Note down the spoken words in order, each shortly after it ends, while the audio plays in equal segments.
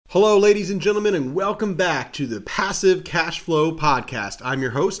Hello, ladies and gentlemen, and welcome back to the Passive Cash Flow Podcast. I'm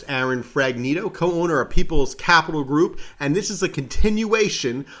your host, Aaron Fragnito, co-owner of People's Capital Group, and this is a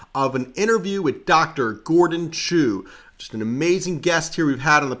continuation of an interview with Dr. Gordon Chou. Just an amazing guest here we've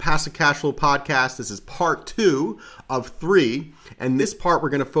had on the Passive Cash Flow Podcast. This is part 2 of 3. And this part, we're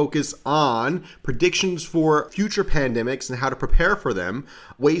going to focus on predictions for future pandemics and how to prepare for them,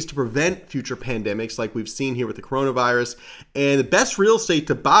 ways to prevent future pandemics like we've seen here with the coronavirus, and the best real estate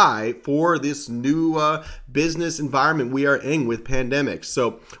to buy for this new business environment we are in with pandemics.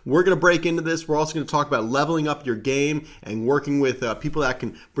 So we're going to break into this. We're also going to talk about leveling up your game and working with people that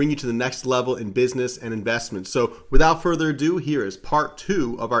can bring you to the next level in business and investment. So without further ado, here is part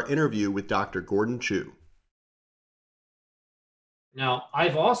 2 of our interview with Dr. Gordon Chou. Now,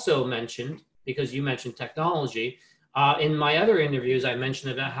 I've also mentioned, because you mentioned technology, in my other interviews, I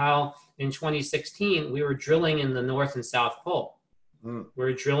mentioned about how in 2016, we were drilling in the North and South Pole. We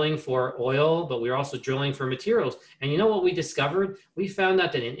were drilling for oil, but we were also drilling for materials. And you know what we discovered? We found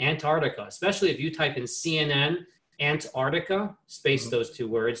out that in Antarctica, especially if you type in CNN, Antarctica, space those two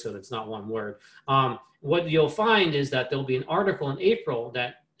words, so that's not one word. What you'll find is that there'll be an article in April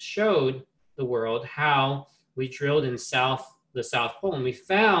that showed the world how we drilled in the South Pole. And we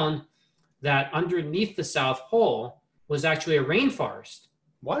found that underneath the South Pole was actually a rainforest.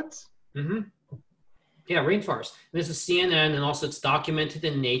 What? Yeah, rainforest. And this is CNN, and also it's documented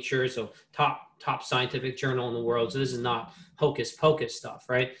in Nature, so top scientific journal in the world. So this is not hocus pocus stuff,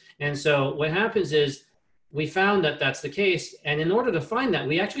 right? And so what happens is we found that that's the case. And in order to find that,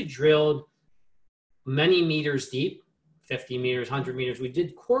 we actually drilled many meters deep, 50 meters, 100 meters. We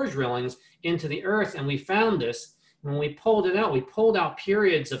did core drillings into the earth, and we found this. When we pulled it out, we pulled out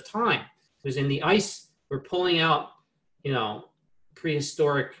periods of time. Because in the ice, we're pulling out,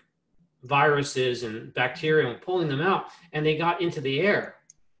 prehistoric viruses and bacteria and pulling them out, and they got into the air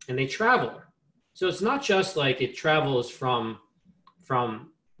and they travel. So it's not just like it travels from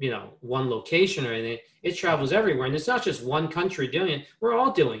one location or anything. It travels everywhere. And it's not just one country doing it. We're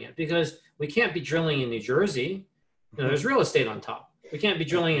all doing it because we can't be drilling in New Jersey. There's real estate on top. We can't be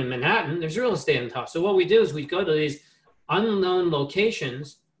drilling in Manhattan. There's real estate on top. So what we do is we go to these unknown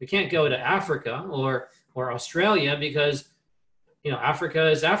locations. We can't go to Africa or Australia because,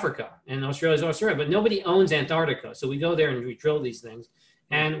 Africa is Africa and Australia is Australia, but nobody owns Antarctica. So we go there and we drill these things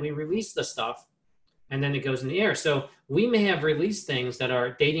and we release the stuff and then it goes in the air. So we may have released things that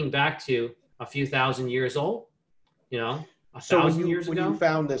are dating back to a few thousand years old, So when you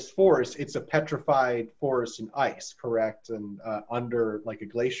found this forest, it's a petrified forest in ice, correct? And under like a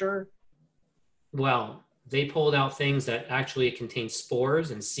glacier? Well, they pulled out things that actually contain spores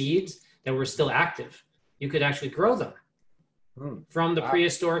and seeds that were still active. You could actually grow them from the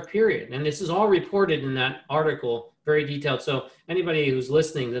prehistoric period. And this is all reported in that article, very detailed. So anybody who's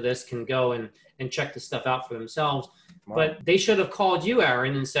listening to this can go and check this stuff out for themselves. Wow. But they should have called you,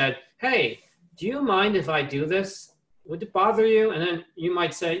 Aaron, and said, hey, do you mind if I do this? Would it bother you? And then you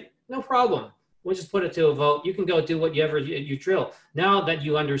might say, no problem. We'll just put it to a vote. You can go do whatever you drill. Now that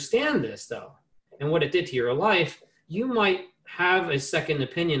you understand this, though, and what it did to your life, you might have a second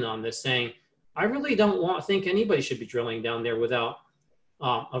opinion on this, saying, I really don't think anybody should be drilling down there without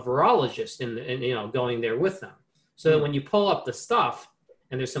a virologist and going there with them. So that when you pull up the stuff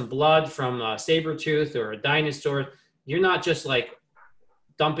and there's some blood from a saber tooth or a dinosaur, you're not just like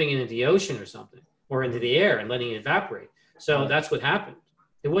dumping it into the ocean or something, or into the air and letting it evaporate. So that's what happened.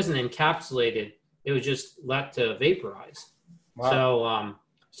 It wasn't encapsulated. It was just let to vaporize. Wow.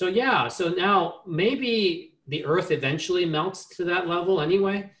 So now maybe the earth eventually melts to that level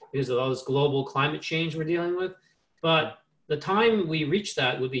anyway, because of all this global climate change we're dealing with. But the time we reach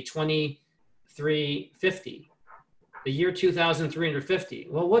that would be 2350, the year 2350.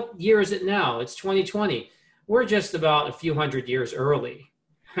 Well, what year is it now? It's 2020. We're just about a few hundred years early.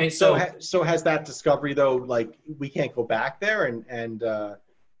 Right? So has that discovery, though, like we can't go back there and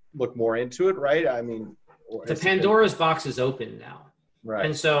look more into it, right? I mean, the Pandora's box is open now. Right.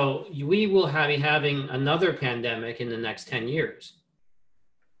 And so we will be having another pandemic in the next 10 years.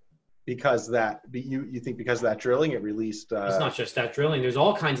 Because you think because of that drilling, it released... It's not just that drilling. There's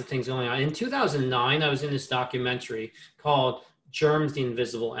all kinds of things going on. In 2009, I was in this documentary called Germs, the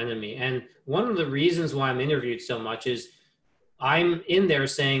Invisible Enemy. And one of the reasons why I'm interviewed so much is I'm in there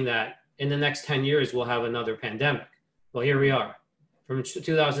saying that in the next 10 years, we'll have another pandemic. Well, here we are. From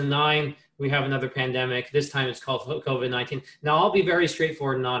 2009, we have another pandemic. This time it's called COVID-19. Now, I'll be very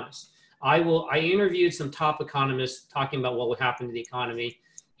straightforward and honest. I interviewed some top economists talking about what would happen to the economy.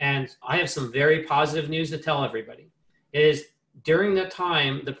 And I have some very positive news to tell everybody. It is during that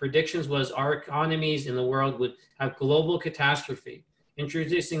time, the predictions was our economies in the world would have global catastrophe.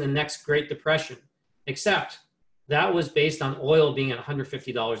 introducing the next Great Depression, except that was based on oil being at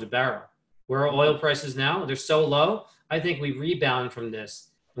 $150 a barrel. Where are oil prices now? They're so low. I think we rebound from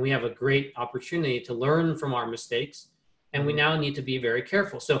this, and we have a great opportunity to learn from our mistakes, and we now need to be very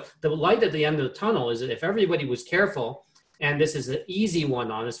careful. So the light at the end of the tunnel is that if everybody was careful, and this is an easy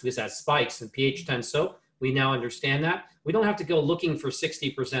one on us because that spikes in pH 10 soap, we now understand that. We don't have to go looking for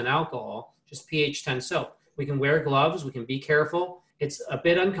 60% alcohol, just pH 10 soap. We can wear gloves, we can be careful. It's a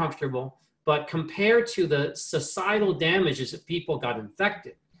bit uncomfortable, but compared to the societal damages if people got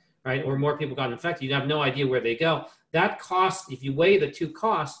infected, right, or more people got infected, you have no idea where they go. That cost, if you weigh the two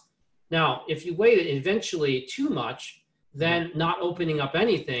costs, now, if you weigh it eventually too much, then not opening up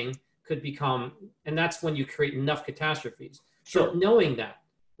anything could become, and that's when you create enough catastrophes. Sure. So knowing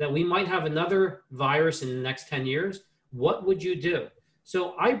that we might have another virus in the next 10 years, what would you do?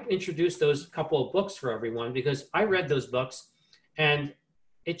 So I introduced those couple of books for everyone because I read those books and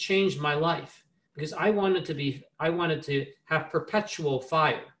it changed my life because I wanted to have perpetual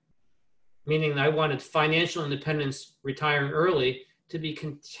fire, meaning I wanted financial independence, retiring early, to be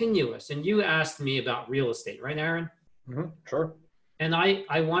continuous. And you asked me about real estate, right, Aaron? Mm-hmm. Sure. And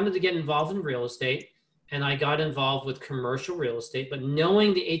I wanted to get involved in real estate, and I got involved with commercial real estate, but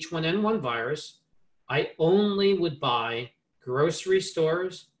knowing the H1N1 virus, I only would buy grocery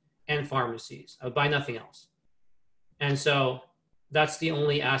stores and pharmacies. I would buy nothing else. And so that's the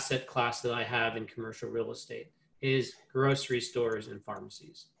only asset class that I have in commercial real estate is grocery stores and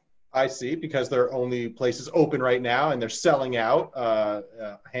pharmacies. I see, because they're only places open right now and they're selling out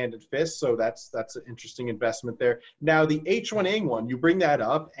hand and fist. So that's an interesting investment there. Now, the H1N1, you bring that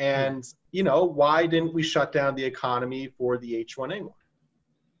up, and, you know, why didn't we shut down the economy for the H1N1?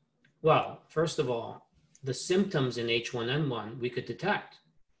 Well, first of all, the symptoms in H1N1 we could detect.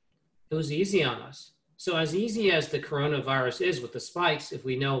 It was easy on us. So as easy as the coronavirus is with the spikes, if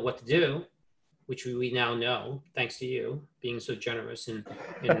we know what to do, which we now know, thanks to you being so generous in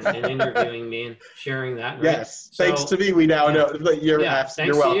interviewing me and sharing that. Right? Yes, so, thanks to me, we now know. Thanks you're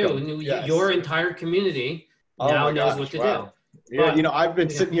welcome. To you. Yes. Your entire community now knows what to do. Yeah, but, you know, I've been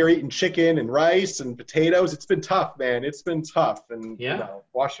sitting here eating chicken and rice and potatoes. It's been tough, man. It's been tough. And, you know,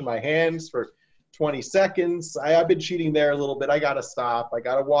 washing my hands for 20 seconds. I've been cheating there a little bit. I got to stop. I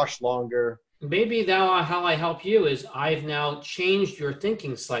got to wash longer. Maybe how I help you is I've now changed your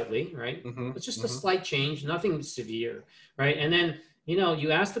thinking slightly, right? Mm-hmm, it's just a slight change, nothing severe, right? And then, you know,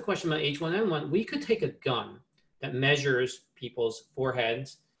 you asked the question about H1N1. We could take a gun that measures people's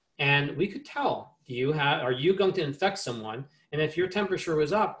foreheads, and we could tell, are you going to infect someone? And if your temperature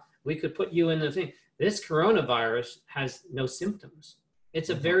was up, we could put you in the thing. This coronavirus has no symptoms. It's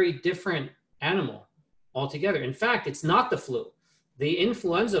a very different animal altogether. In fact, it's not the flu. The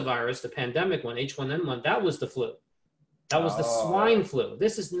influenza virus, the pandemic one, H1N1, that was the flu. That was the swine flu.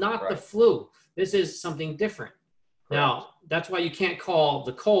 This is not the flu. This is something different. Correct. Now, that's why you can't call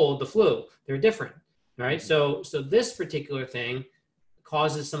the cold the flu. They're different, right? Mm-hmm. So this particular thing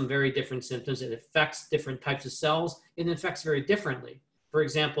causes some very different symptoms. It affects different types of cells. It infects very differently. For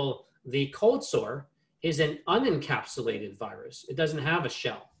example, the cold sore is an unencapsulated virus. It doesn't have a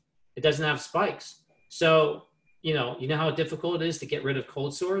shell. It doesn't have spikes. So, you know how difficult it is to get rid of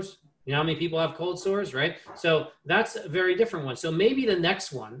cold sores? You know how many people have cold sores, right? So that's a very different one. So maybe the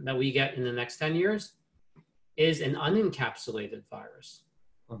next one that we get in the next 10 years is an unencapsulated virus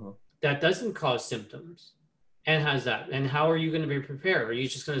that doesn't cause symptoms and has that. And how are you going to be prepared? Are you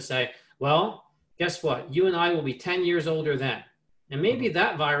just going to say, well, guess what? You and I will be 10 years older then. And maybe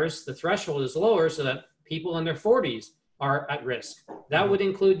that virus, the threshold is lower so that people in their 40s are at risk. That would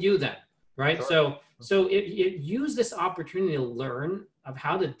include you then, right? Sure. So it use this opportunity to learn of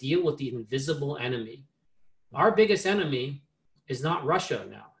how to deal with the invisible enemy. Our biggest enemy is not Russia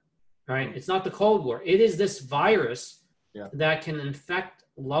now, right? It's not the Cold War. It is this virus that can infect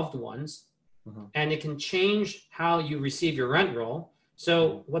loved ones, and it can change how you receive your rent roll.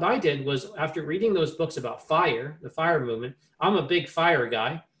 So what I did was, after reading those books about fire, the fire movement, I'm a big fire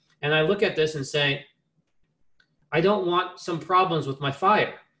guy, and I look at this and say, I don't want some problems with my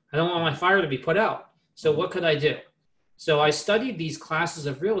fire. I don't want my fire to be put out. So what could I do? So I studied these classes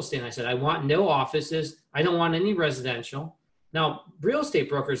of real estate, and I said, I want no offices. I don't want any residential. Now, real estate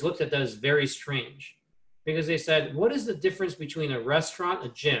brokers looked at that as very strange because they said, what is the difference between a restaurant, a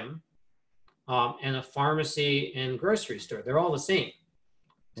gym, and a pharmacy and grocery store? They're all the same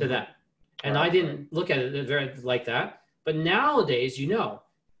to them. And I didn't look at it very like that. But nowadays, you know,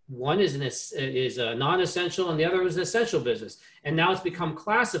 one is a non-essential and the other is an essential business. And now it's become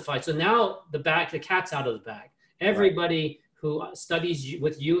classified. So now the cat's out of the bag. Everybody who studies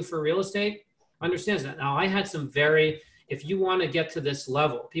with you for real estate understands that. Now, I had some very if you want to get to this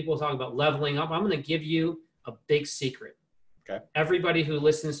level, people talk about leveling up. I'm going to give you a big secret. Okay. Everybody who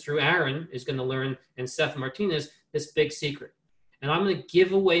listens through Aaron is going to learn, and Seth Martinez, this big secret. And I'm going to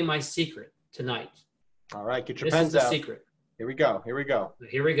give away my secret tonight. All right, get your This pens is the out. secret. Here we go. Here we go.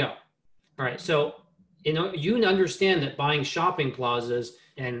 Here we go. All right. So, you understand that buying shopping plazas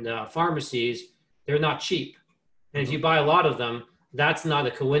and pharmacies, they're not cheap. And if you buy a lot of them, that's not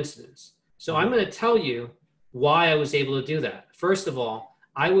a coincidence. So I'm going to tell you why I was able to do that. First of all,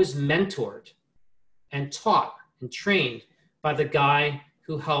 I was mentored and taught and trained by the guy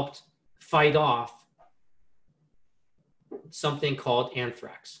who helped fight off something called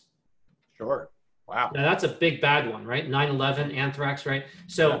anthrax. Sure. Wow. Now that's a big bad one, right? 9/11, anthrax, right?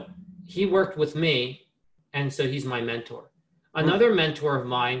 So he worked with me, and so he's my mentor. Another mentor of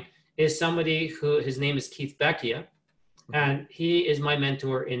mine is somebody who, his name is Keith Beckia, and he is my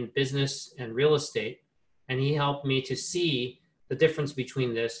mentor in business and real estate. And he helped me to see the difference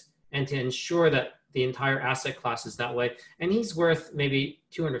between this and to ensure that the entire asset class is that way. And he's worth maybe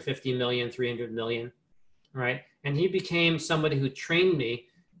 250 million, 300 million, right? And he became somebody who trained me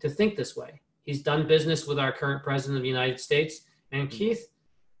to think this way. He's done business with our current president of the United States. And Keith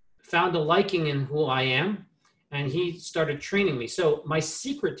found a liking in who I am, and he started training me. So my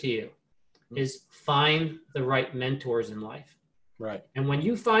secret to you is find the right mentors in life. Right. And when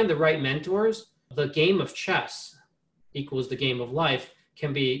you find the right mentors, the game of chess equals the game of life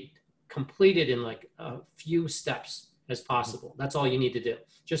can be completed in like a few steps as possible. That's all you need to do,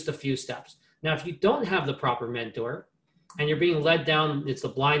 just a few steps. Now, if you don't have the proper mentor and you're being led down, it's the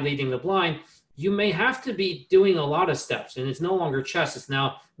blind leading the blind, you may have to be doing a lot of steps, and it's no longer chess. It's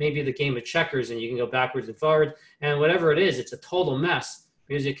now maybe the game of checkers, and you can go backwards and forward, and whatever it is, it's a total mess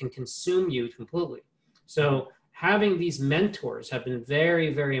because it can consume you completely. So having these mentors have been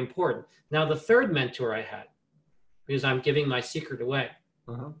very, very important. Now, the third mentor I had, because I'm giving my secret away,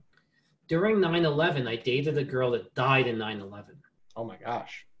 during 9/11, I dated a girl that died in 9/11. Oh my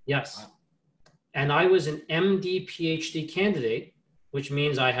gosh. Yes. Wow. And I was an MD PhD candidate, which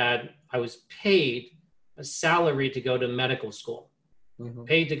means I was paid a salary to go to medical school,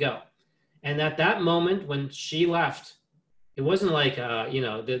 paid to go. And at that moment when she left, it wasn't like,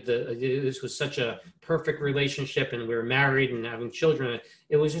 this was such a perfect relationship and we were married and having children.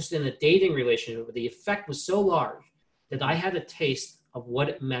 It was just in a dating relationship, but the effect was so large that I had a taste of what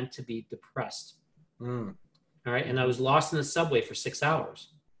it meant to be depressed. All right. And I was lost in the subway for 6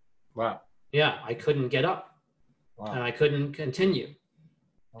 hours. Wow. Yeah. I couldn't get up. Wow. And I couldn't continue.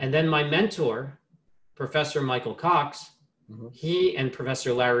 And then my mentor, Professor Michael Cox, he and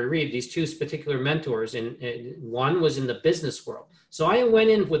Professor Larry Reed, these two particular mentors, and one was in the business world. So I went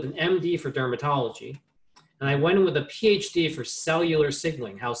in with an MD for dermatology, and I went in with a PhD for cellular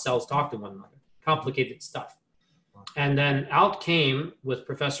signaling, how cells talk to one another, complicated stuff. And then out came with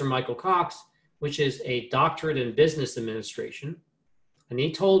Professor Michael Cox, which is a doctorate in business administration. And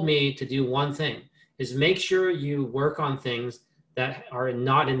he told me to do one thing, is make sure you work on things that are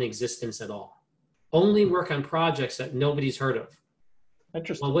not in existence at all. Only work on projects that nobody's heard of.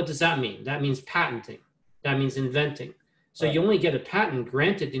 Interesting. Well, what does that mean? That means patenting. That means inventing. So you only get a patent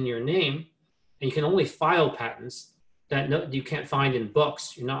granted in your name, and you can only file patents that you can't find in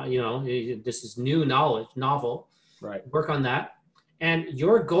books. You're not, this is new knowledge, novel. Right. Work on that. And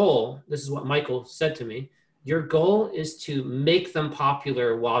your goal, this is what Michael said to me, your goal is to make them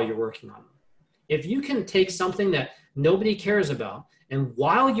popular while you're working on them. If you can take something that nobody cares about, and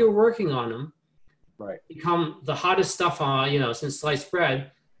while you're working on them, become the hottest stuff since sliced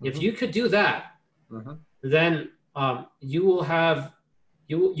bread. If you could do that, then you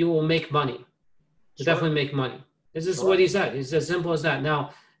will make money. You'll definitely make money. This is what he said. It's as simple as that.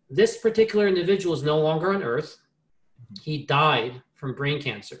 Now, this particular individual is no longer on earth. He died from brain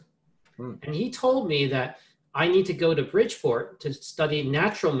cancer. And he told me that I need to go to Bridgeport to study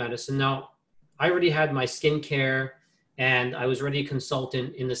natural medicine. Now, I already had my skincare, and I was already a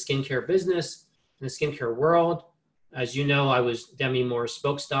consultant in the skincare business, in the skincare world. As you know, I was Demi Moore's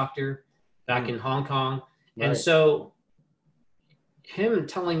spokesdoctor back in Hong Kong. Right. And so him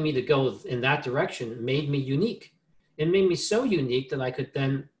telling me to go in that direction made me unique. It made me so unique that I could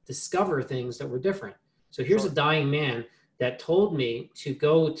then discover things that were different. So here's a dying man that told me to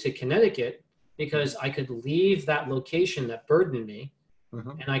go to Connecticut because I could leave that location that burdened me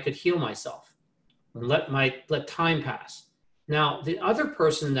and I could heal myself and let time pass. Now, the other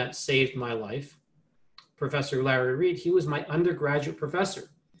person that saved my life, Professor Larry Reed, he was my undergraduate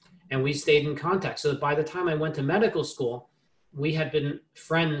professor, and we stayed in contact. So that by the time I went to medical school, we had been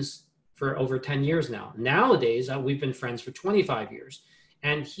friends for over 10 years now. Nowadays, we've been friends for 25 years.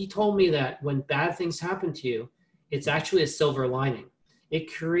 And he told me that when bad things happen to you, it's actually a silver lining.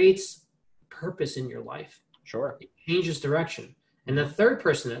 It creates purpose in your life. Sure. It changes direction. And the third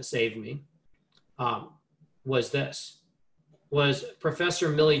person that saved me was Professor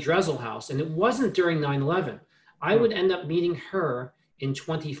Millie Dresselhaus. And it wasn't during 9/11. I would end up meeting her in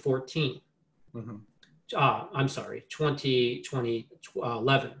 2014. I'm sorry,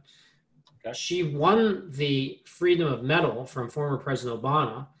 2011. Okay. She won the Freedom of Medal from former President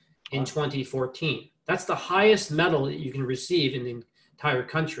Obama in 2014. That's the highest medal that you can receive in the entire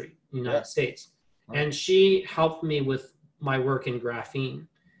country, the United States. And she helped me with my work in graphene.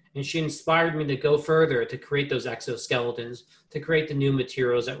 And she inspired me to go further, to create those exoskeletons, to create the new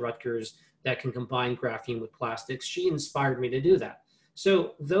materials at Rutgers that can combine graphene with plastics. She inspired me to do that.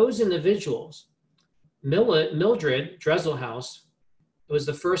 So those individuals, Mildred Dresselhaus was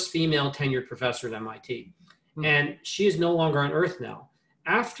the first female tenured professor at MIT. And she is no longer on Earth now.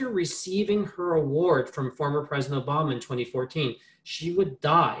 After receiving her award from former President Obama in 2014, she would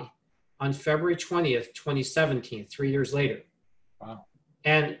die on February 20th, 2017, 3 years later. Wow.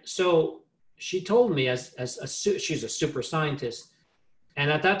 And so she told me, she's a super scientist.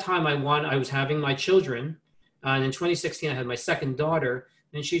 And at that time I was having my children. And in 2016, I had my second daughter.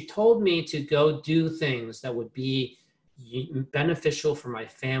 And she told me to go do things that would be beneficial for my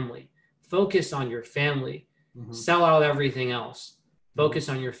family. Focus on your family. Sell out everything else. Focus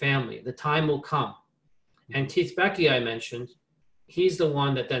on your family. The time will come. And Keith Becky, I mentioned, he's the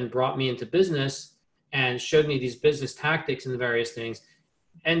one that then brought me into business and showed me these business tactics and the various things.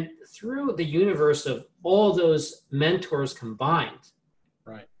 And through the universe of all those mentors combined,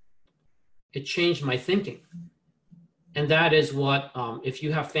 it changed my thinking. And that is what, if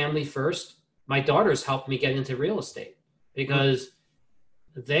you have family first, my daughters helped me get into real estate because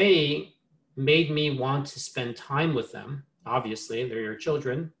they made me want to spend time with them. Obviously, they're your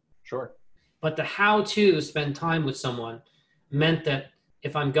children. Sure. But the how to spend time with someone meant that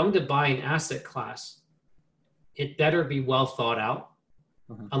if I'm going to buy an asset class, it better be well thought out,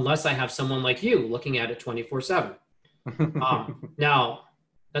 unless I have someone like you looking at it 24/7. Now,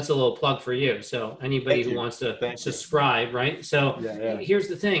 that's a little plug for you. So anybody who wants to subscribe, right? So here's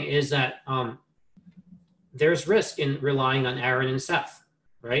the thing is that there's risk in relying on Aaron and Seth,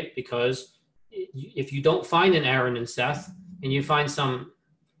 right? Because if you don't find an Aaron and Seth and you find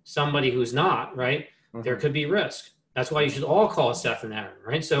somebody who's not, right, there could be risk. That's why you should all call Seth and Aaron,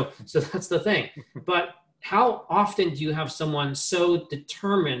 right? So that's the thing. But how often do you have someone so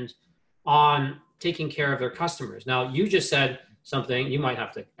determined on taking care of their customers? Now, you just said something, you might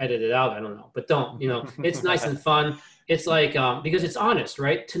have to edit it out, I don't know, but don't, it's nice and fun. It's like, because it's honest,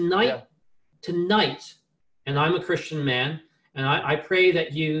 right? Tonight, and I'm a Christian man, and I pray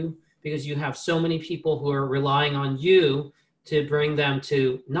that because you have so many people who are relying on you to bring them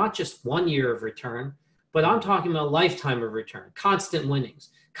to not just 1 year of return, but I'm talking about a lifetime of return, constant winnings,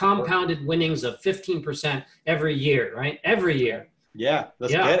 compounded winnings of 15% every year, right? Every year. Yeah,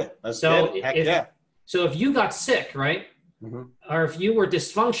 let's get it. Let's get it. Heck yeah. So if you got sick, right? Or if you were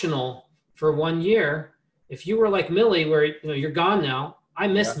dysfunctional for 1 year, if you were like Millie, where you're gone now, I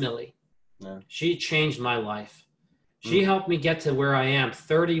miss Millie. Yeah. She changed my life. She helped me get to where I am,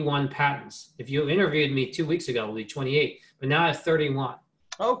 31 patents. If you interviewed me 2 weeks ago, it would be 28, but now I have 31.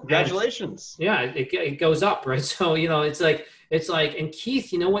 Oh, congratulations. And, it goes up, right? So, it's like, and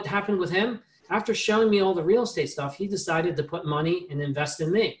Keith, you know what happened with him? After showing me all the real estate stuff, he decided to put money and invest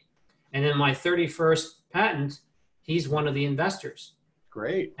in me. And in my 31st patent, he's one of the investors.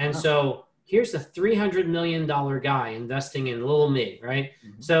 Great. And so here's a $300 million guy investing in little me, right?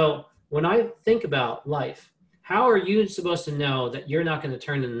 So when I think about life, how are you supposed to know that you're not going to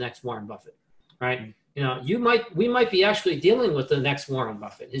turn into the next Warren Buffett, right? We might be actually dealing with the next Warren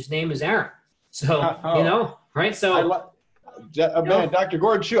Buffett. His name is Aaron. So, right? So, man, Dr.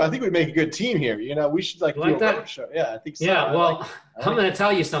 Gordon Shu, I think we make a good team here. We should do a road show. Yeah, I think so. Yeah, well, I'm going to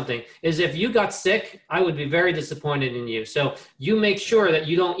tell you something is if you got sick, I would be very disappointed in you. So you make sure that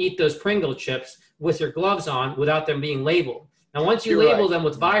you don't eat those Pringle chips with your gloves on without them being labeled. Now, once you label them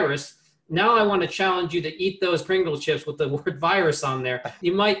with virus, now I want to challenge you to eat those Pringle chips with the word virus on there.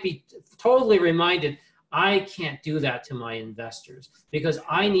 You might be totally reminded, I can't do that to my investors because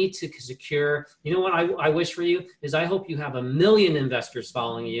I need to secure, what I wish for you is I hope you have 1 million investors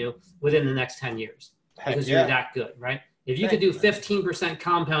following you within the next 10 years because you're that good, right? If you could do 15%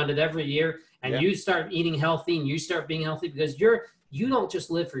 compounded every year and you start eating healthy and you start being healthy because you don't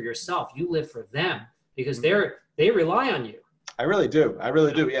just live for yourself, you live for them because they rely on you. I really do.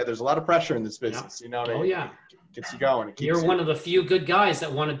 Yeah, there's a lot of pressure in this business. It gets you going. You're one of the few good guys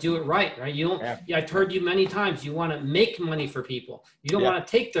that want to do it right? You don't. I've heard you many times. You want to make money for people. You don't want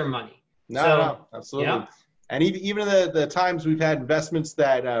to take their money. No, absolutely. And even the times we've had investments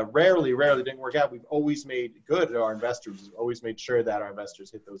that rarely didn't work out, we've always made good to our investors. We've always made sure that our investors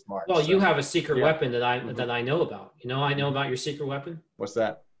hit those marks. Well, you have a secret weapon that I know about. You know, I know about your secret weapon. What's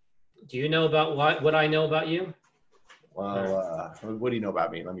that? Do you know about what I know about you? Well, what do you know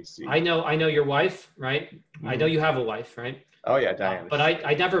about me? Let me see. I know your wife, right? I know you have a wife, right? Oh yeah, Diana. But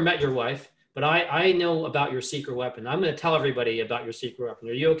I never met your wife. But I know about your secret weapon. I'm going to tell everybody about your secret weapon.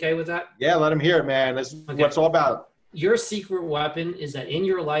 Are you okay with that? Yeah, let them hear it, man. That's what it's all about. Your secret weapon is that in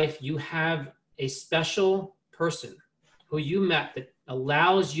your life, you have a special person who you met that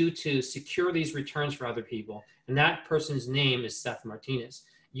allows you to secure these returns for other people. And that person's name is Seth Martinez.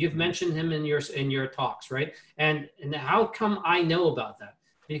 You've mentioned him in your talks, right? And how come I know about that?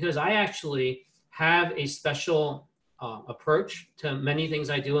 Because I actually have a special approach to many things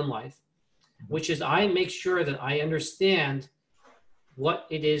I do in life, which is I make sure that I understand what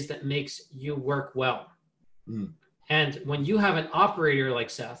it is that makes you work well. And when you have an operator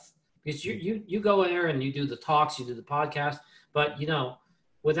like Seth, because you go there and you do the talks, you do the podcast, but you know,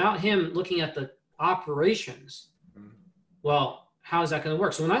 without him looking at the operations, well, how is that going to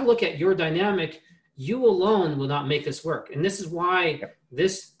work? So when I look at your dynamic, you alone will not make this work. And this is why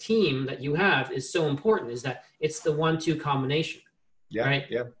this team that you have is so important, is that it's the 1-2 combination. Yeah, right?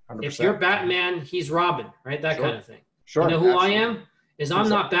 Yeah. 100%. If you're Batman, he's Robin, right? That kind of thing. Sure. You know who I am? I'm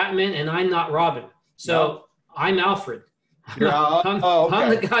not Batman and I'm not Robin. So I'm Alfred. I'm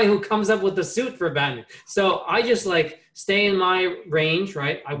the guy who comes up with the suit for Batman. So I just stay in my range,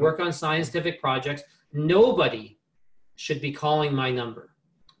 right? I work on scientific projects. Nobody should be calling my number.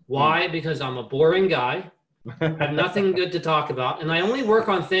 Why? Because I'm a boring guy. I have nothing good to talk about. And I only work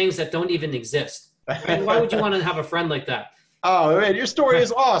on things that don't even exist. Right? Why would you want to have a friend like that? Oh, man, your story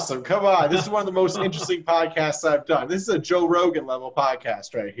is awesome. Come on. This is one of the most interesting podcasts I've done. This is a Joe Rogan level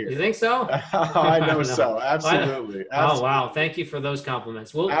podcast right here. You think so? I know so. Absolutely. Oh, wow. Thank you for those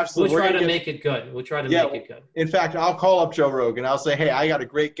compliments. We'll try to make it good. We'll try to make it good. In fact, I'll call up Joe Rogan. I'll say, hey, I got a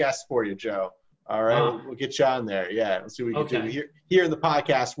great guest for you, Joe. All right. We'll get you on there. Yeah. Let's see what we can do. Here in the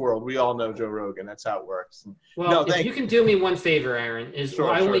podcast world, we all know Joe Rogan. That's how it works. If you can do me one favor, Aaron,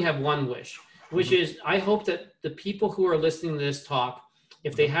 I only have one wish. Which is, I hope that the people who are listening to this talk,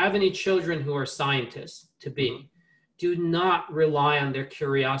 if they have any children who are scientists to be, do not rely on their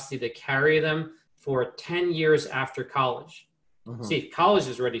curiosity to carry them for 10 years after college. See, college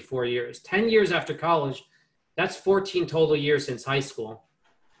is already 4 years. 10 years after college, that's 14 total years since high school.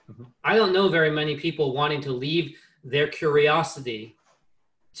 I don't know very many people wanting to leave their curiosity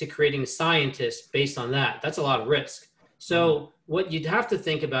to creating scientists based on that. That's a lot of risk. So what you'd have to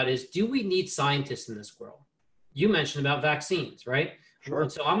think about is, do we need scientists in this world? You mentioned about vaccines, right? Sure.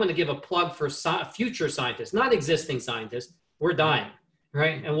 And so I'm going to give a plug for future scientists, not existing scientists. We're dying,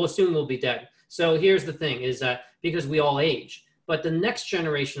 right? And soon we'll be dead. So here's the thing is that because we all age, but the next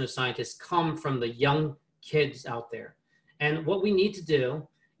generation of scientists come from the young kids out there. And what we need to do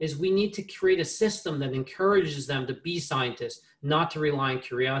is we need to create a system that encourages them to be scientists, not to rely on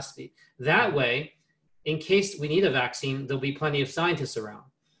curiosity. That way, in case we need a vaccine, there'll be plenty of scientists around.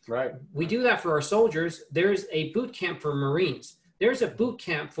 Right. We do that for our soldiers. There's a boot camp for Marines. There's a boot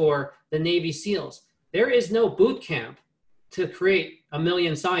camp for the Navy SEALs. There is no boot camp to create 1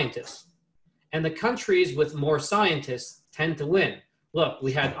 million scientists. And the countries with more scientists tend to win. Look,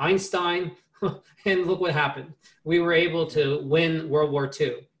 we had Einstein, and look what happened. We were able to win World War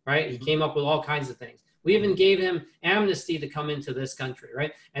II, right? He came up with all kinds of things. We even gave him amnesty to come into this country,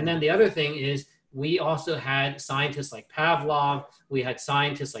 right? And then the other thing is, we also had scientists like Pavlov. We had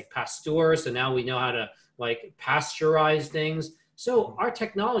scientists like Pasteur. So now we know how to pasteurize things. So our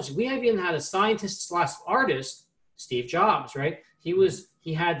technology, we have even had a scientist / artist, Steve Jobs, right?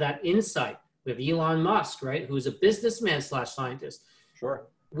 He had that insight. We have Elon Musk, right? Who's a businessman / scientist. Sure.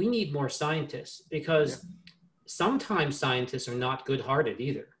 We need more scientists because sometimes scientists are not good-hearted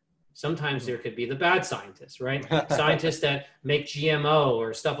either. Sometimes there could be the bad scientists, right? Scientists that make GMO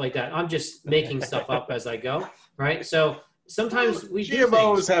or stuff like that. I'm just making stuff up as I go, right? So sometimes we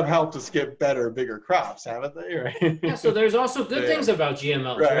GMOs have helped us get better, bigger crops, haven't they? Right? Yeah. So there's also good things about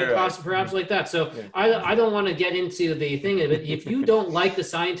GMOs, right? Perhaps like that. So I don't want to get into the thing of it. If you don't like the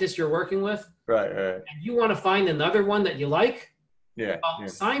scientist you're working with, and you want to find another one that you like,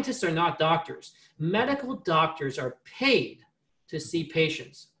 scientists are not doctors. Medical doctors are paid to see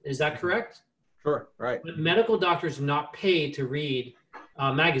patients. Is that correct? Sure, right. But medical doctors are not paid to read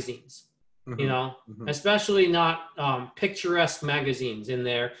magazines, especially not picturesque magazines in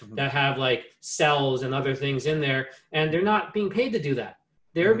there that have cells and other things in there. And they're not being paid to do that.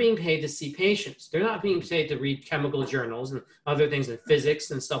 They're being paid to see patients. They're not being paid to read chemical journals and other things in physics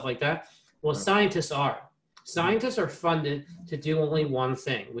and stuff like that. Well, scientists are. Scientists are funded to do only one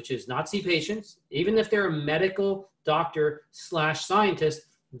thing, which is not see patients. Even if they're a medical doctor / scientist,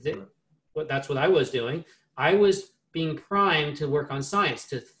 that's what I was doing. I was being primed to work on science,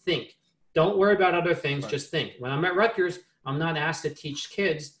 to think. Don't worry about other things, just think. When I'm at Rutgers, I'm not asked to teach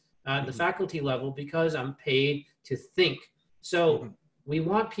kids at the faculty level because I'm paid to think. So we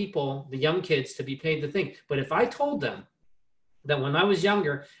want people, the young kids, to be paid to think. But if I told them that when I was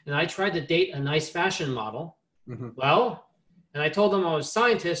younger and I tried to date a nice fashion model, well, and I told them I was a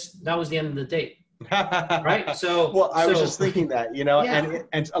scientist, that was the end of the date. Right? So, well, I was just thinking that, you know, Yeah.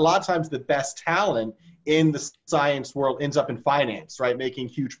 and a lot of times the best talent in the science world ends up in finance, right? Making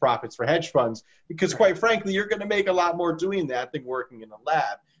huge profits for hedge funds, because quite frankly, you're going to make a lot more doing that than working in a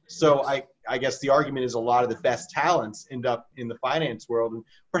lab. So I guess the argument is a lot of the best talents end up in the finance world, and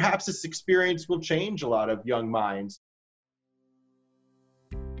perhaps this experience will change a lot of young minds.